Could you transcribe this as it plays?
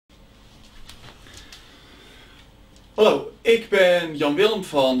Hallo, ik ben Jan Willem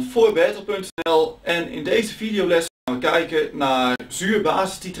van voorbeter.nl en in deze videoles gaan we kijken naar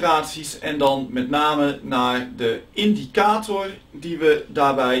zuur-base-titraties en dan met name naar de indicator die we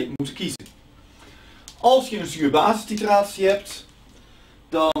daarbij moeten kiezen. Als je een zuur-base-titratie hebt,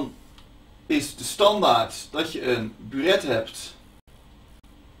 dan is de standaard dat je een buret hebt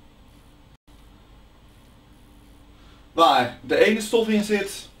waar de ene stof in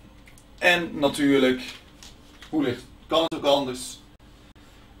zit en natuurlijk, hoe ligt, kan het ook anders,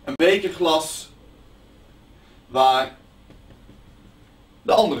 een bekerglas waar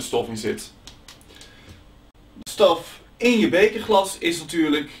de andere stof in zit. De stof in je bekerglas is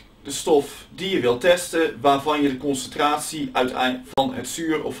natuurlijk de stof die je wilt testen, waarvan je de concentratie van het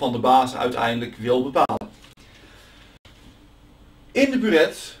zuur of van de base uiteindelijk wil bepalen. In de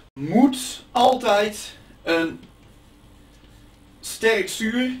buret moet altijd een sterk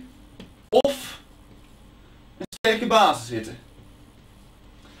zuur of een sterke base zitten.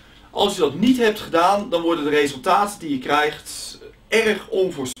 Als je dat niet hebt gedaan, dan worden de resultaten die je krijgt erg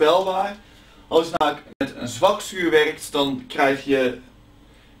onvoorspelbaar. Als je namelijk met een zwak zuur werkt, dan krijg je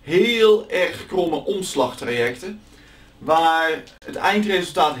heel erg kromme omslagtrajecten, waar het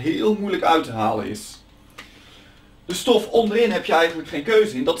eindresultaat heel moeilijk uit te halen is. De stof onderin heb je eigenlijk geen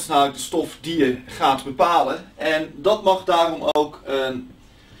keuze in. Dat is namelijk de stof die je gaat bepalen. En dat mag daarom ook een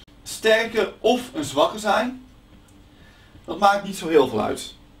sterke of een zwakke zijn. Dat maakt niet zo heel veel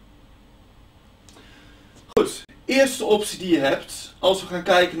uit. Goed, eerste optie die je hebt, als we gaan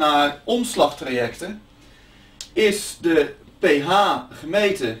kijken naar omslagtrajecten, is de pH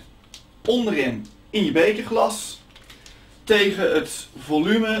gemeten onderin in je bekerglas tegen het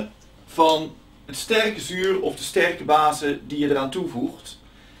volume van het sterke zuur of de sterke base die je eraan toevoegt.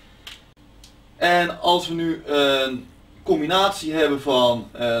 En als we nu een combinatie hebben van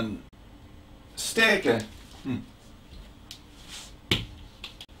een sterke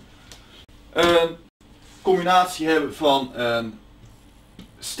een combinatie hebben van een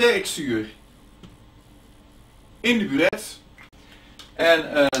sterk zuur in de buret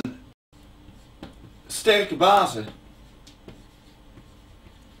en een sterke base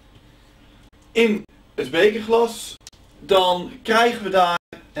in het bekerglas, dan krijgen we daar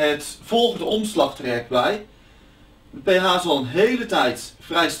het volgende omslagtraject bij. De pH zal een hele tijd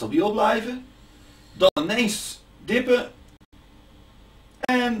vrij stabiel blijven, dan ineens dippen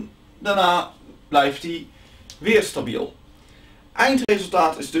en daarna blijft hij weer stabiel.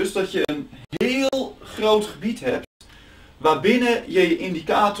 Eindresultaat is dus dat je een heel groot gebied hebt waarbinnen je je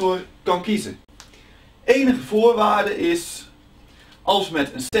indicator kan kiezen. Enige voorwaarde is, als we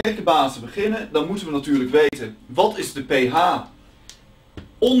met een sterke base beginnen, dan moeten we natuurlijk weten wat is de pH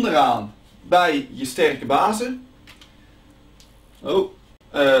onderaan bij je sterke base.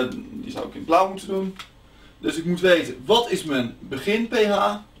 Die zou ik in blauw moeten doen. Dus ik moet weten wat is mijn begin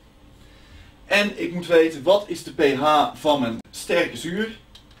pH. En ik moet weten wat is de pH van mijn sterke zuur.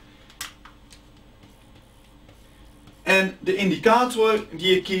 En de indicator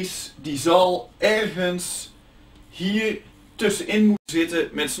die ik kies, die zal ergens hier tussenin moeten zitten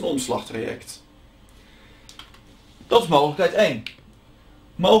met zijn omslagtraject. Dat is mogelijkheid 1.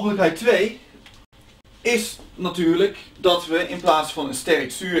 Mogelijkheid 2 is natuurlijk dat we in plaats van een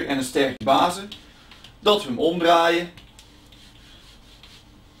sterk zuur en een sterke base, dat we hem omdraaien.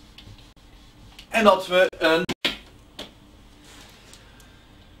 En dat we een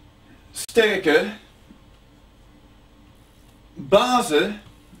sterke base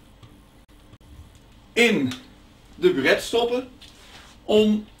in de buret stoppen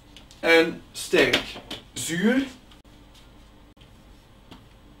om een sterk zuur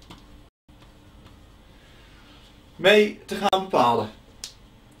mee te gaan bepalen.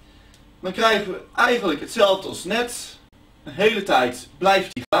 Dan krijgen we eigenlijk hetzelfde als net. Een hele tijd blijft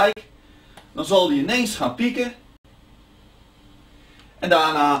hij gelijk. Dan zal hij ineens gaan pieken. En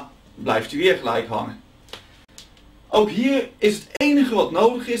daarna blijft hij weer gelijk hangen. Ook hier is het enige wat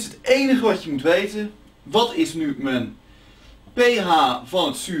nodig is, het enige wat je moet weten. Wat is nu mijn pH van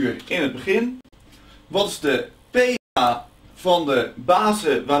het zuur in het begin? Wat is de pH van de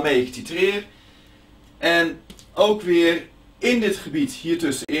base waarmee ik titreer? En ook weer in dit gebied hier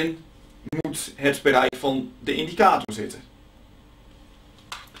tussenin moet het bereik van de indicator zitten.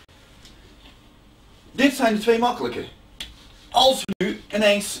 Dit zijn de twee makkelijke. Als we nu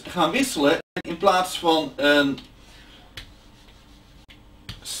ineens gaan wisselen en in plaats van een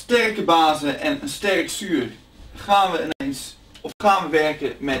sterke base en een sterk zuur gaan we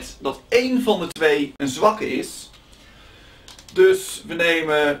werken met dat één van de twee een zwakke is. Dus we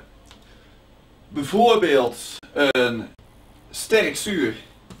nemen bijvoorbeeld een sterk zuur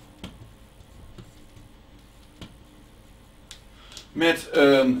met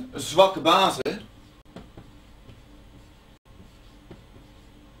een zwakke base,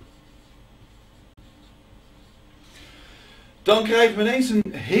 dan krijgen we ineens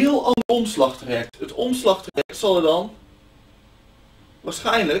een heel ander omslagtraject. Het omslagtraject zal er dan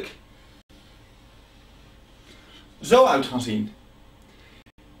waarschijnlijk zo uit gaan zien.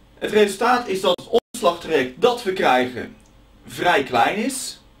 Het resultaat is dat het omslagtraject dat we krijgen vrij klein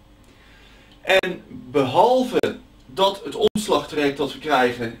is. En behalve dat het omslagtraject dat we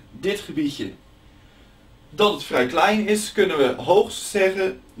krijgen, dit gebiedje, dat het vrij klein is, kunnen we hoogst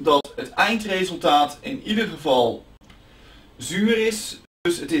zeggen dat het eindresultaat in ieder geval zuur is.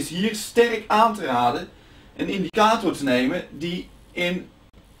 Dus het is hier sterk aan te raden een indicator te nemen die in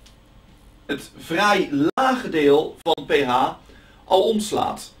het vrij lage deel van pH al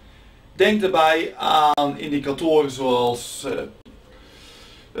omslaat. Denk daarbij aan indicatoren zoals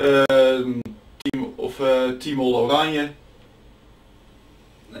Timol oranje.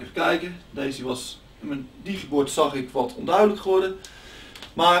 Even kijken, deze was in mijn digibord zag ik wat onduidelijk geworden.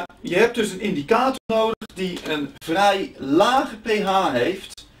 Maar je hebt dus een indicator nodig die een vrij lage pH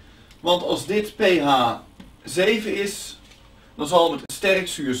heeft. Want als dit pH 7 is, dan zal met een sterk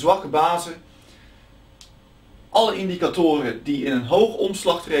zuur zwakke base alle indicatoren die in een hoog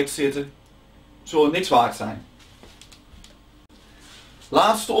omslagtraject zitten, zullen niks waard zijn.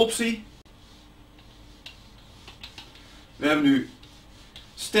 Laatste optie. We hebben nu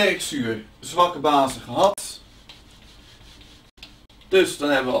sterk zuur zwakke base gehad. Dus dan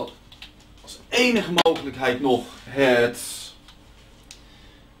hebben we als enige mogelijkheid nog het...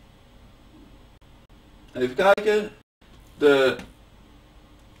 Even kijken.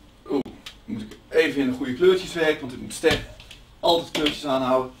 Moet ik even in de goede kleurtjes werken, want ik moet sterk altijd kleurtjes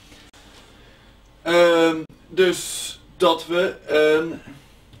aanhouden. Dus dat we een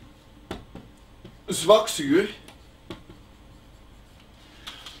zwak zuur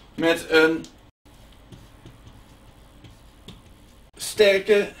met een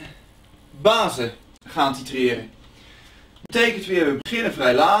sterke base gaan titreren. Betekent weer, we beginnen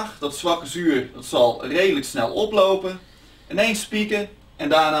vrij laag. Dat zwakke zuur dat zal redelijk snel oplopen. Ineens pieken en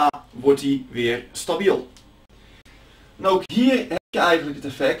daarna wordt hij weer stabiel. En ook hier heb je eigenlijk het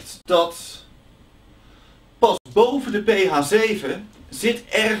effect dat pas boven de pH 7 zit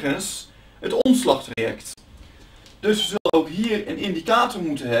ergens het omslagtraject. Dus we zullen ook hier een indicator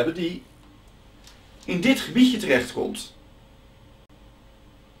moeten hebben die in dit gebiedje terechtkomt.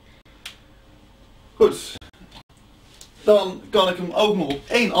 Goed, dan kan ik hem ook nog op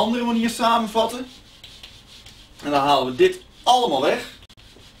één andere manier samenvatten. En dan halen we dit allemaal weg.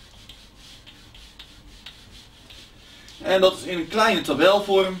 En dat is in een kleine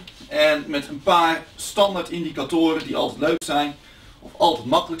tabelvorm en met een paar standaard indicatoren die altijd leuk zijn of altijd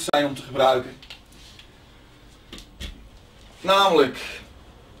makkelijk zijn om te gebruiken. Namelijk,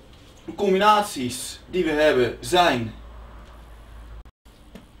 de combinaties die we hebben zijn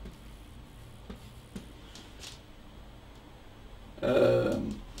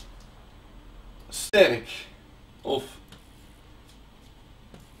sterk of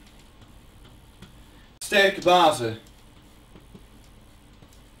sterke base,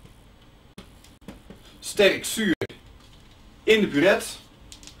 sterk zuur in de buret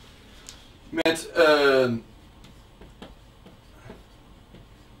met een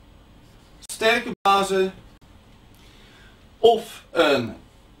sterke base of een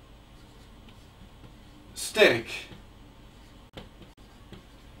sterk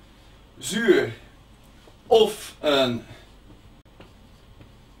zuur of een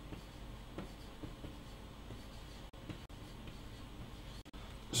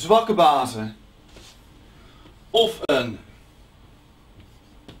zwakke base of een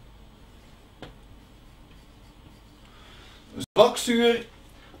zwak zuur.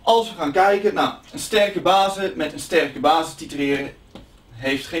 Als we gaan kijken, nou, een sterke base met een sterke base titreren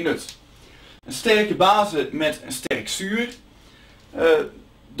heeft geen nut. Een sterke base met een sterk zuur,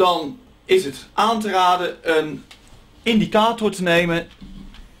 dan is het aan te raden een indicator te nemen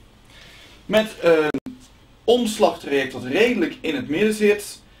met een omslagtraject dat redelijk in het midden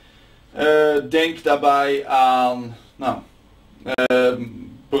zit. Denk daarbij aan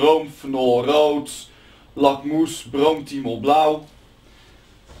broomfenol rood, lakmoes, broomtimol blauw.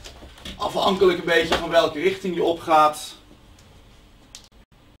 Afhankelijk een beetje van welke richting je opgaat.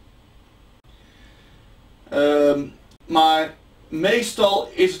 Maar meestal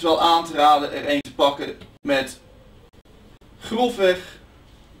is het wel aan te raden er een te pakken met grofweg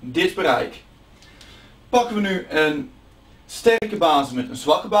dit bereik. Pakken we nu een sterke base met een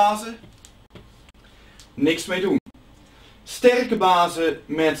zwakke base. Niks mee doen. Sterke base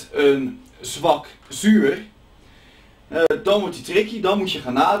met een zwak zuur. Dan wordt die tricky, dan moet je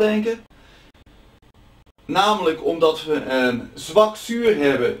gaan nadenken. Namelijk omdat we een zwak zuur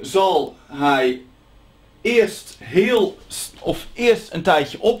hebben, zal hij eerst een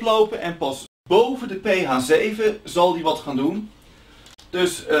tijdje oplopen en pas boven de pH 7 zal hij wat gaan doen.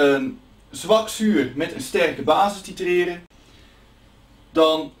 Dus een zwak zuur met een sterke basis titreren.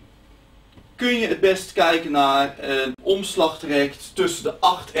 Dan kun je het best kijken naar een omslagtraject tussen de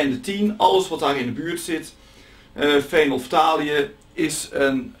 8 en de 10. Alles wat daar in de buurt zit. Fenolftalië is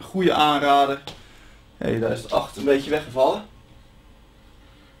een goede aanrader. Hey, daar is de 8 een beetje weggevallen.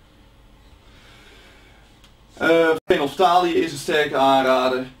 Fenolftalië is een sterke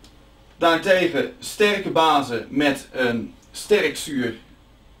aanrader. Daarentegen sterke bazen met een sterk zuur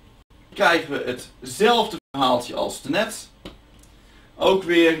krijgen we hetzelfde verhaaltje als net. Ook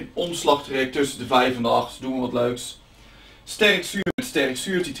weer omslagtraject tussen de 5 en de 8, doen we wat leuks. Sterk zuur met sterk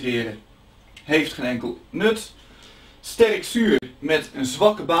zuur titreren heeft geen enkel nut. Sterk zuur met een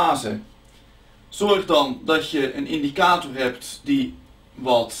zwakke base. Zorg dan dat je een indicator hebt die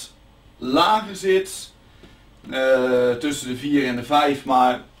wat lager zit. Tussen de 4 en de 5,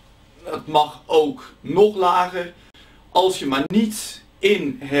 maar het mag ook nog lager. Als je maar niet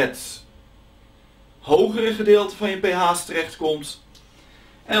in het hogere gedeelte van je pH's terechtkomt.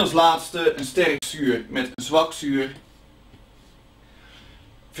 En als laatste een sterk zuur met een zwak zuur.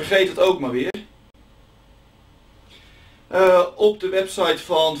 Vergeet het ook maar weer. Op de website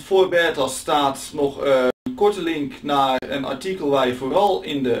van Voorbertas staat nog een korte link naar een artikel waar je vooral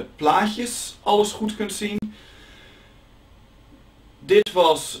in de plaatjes alles goed kunt zien. Dit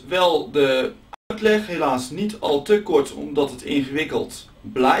was wel de uitleg, helaas niet al te kort omdat het ingewikkeld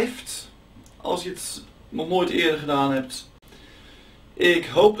blijft. Als je het nog nooit eerder gedaan hebt. Ik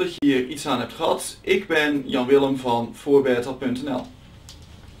hoop dat je hier iets aan hebt gehad. Ik ben Jan Willem van voorbertas.nl.